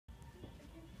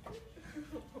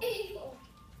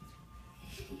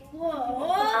Whoa!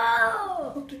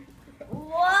 Whoa!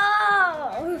 Whoa!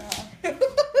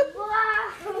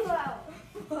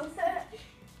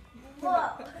 Whoa!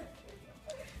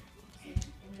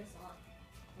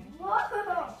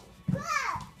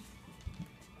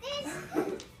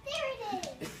 There it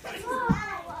is. Whoa!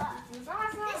 This is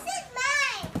awesome. This is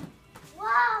mine.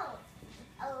 Whoa!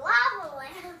 A lava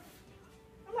lamp.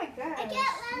 Oh my god. I got lava lamp.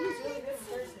 He's really good in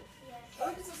person. Yeah.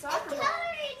 Look, it's a soccer ball.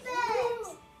 Coloring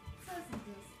book.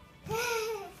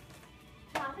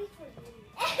 Probably for you.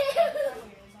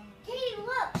 Katie,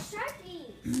 look,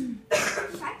 Sharpies.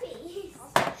 Sharpies.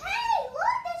 Hey,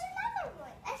 look, there's another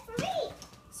one. That's for me.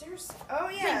 Seriously? Oh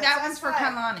yeah. I think that one's for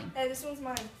Kalani. Hey, this one's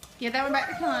mine. Give that one back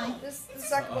to Kalani. This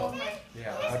soccer ball is mine.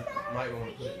 Yeah, I might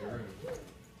want to put it in your room.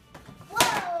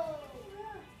 Whoa.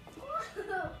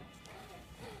 Whoa.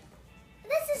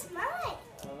 This is mine.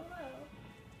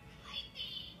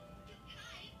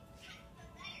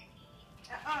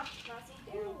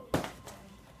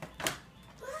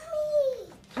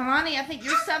 Kalani, I think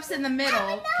your stuff's in the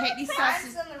middle. Katie's stuff's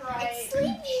Mine's on the right.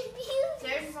 Sleeping Beauty.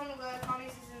 Theirs is on the left.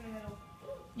 Connie's is in the middle.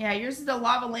 yeah, yours is the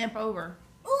lava lamp over.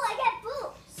 Oh, I got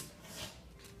boots.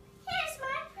 Here's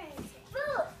my present.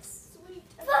 Boots. Sweet.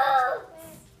 Boots.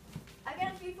 I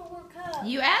got a FIFA World Cup.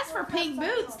 You asked for pink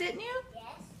boots, didn't you?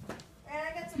 Yes. And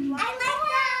I got some black. I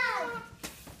like them.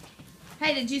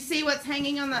 Hey, did you see what's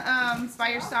hanging on the by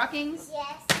your stockings?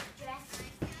 Yes. Dress.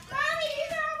 Mommy,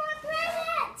 these are my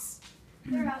presents.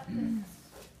 They're out there.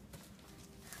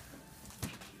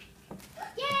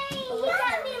 Yay! You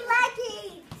got me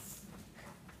leggings.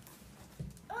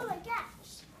 Oh my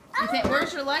gosh. You think,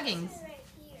 where's your leggings? Right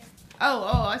here.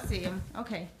 Oh, I see them.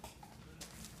 Okay.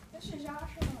 This is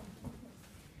awesome.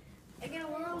 I get a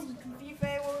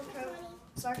FIFA World Cup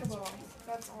soccer ball.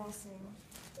 That's awesome.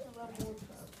 I love World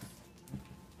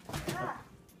Cup.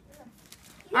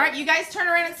 All right, you guys turn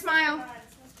around and smile.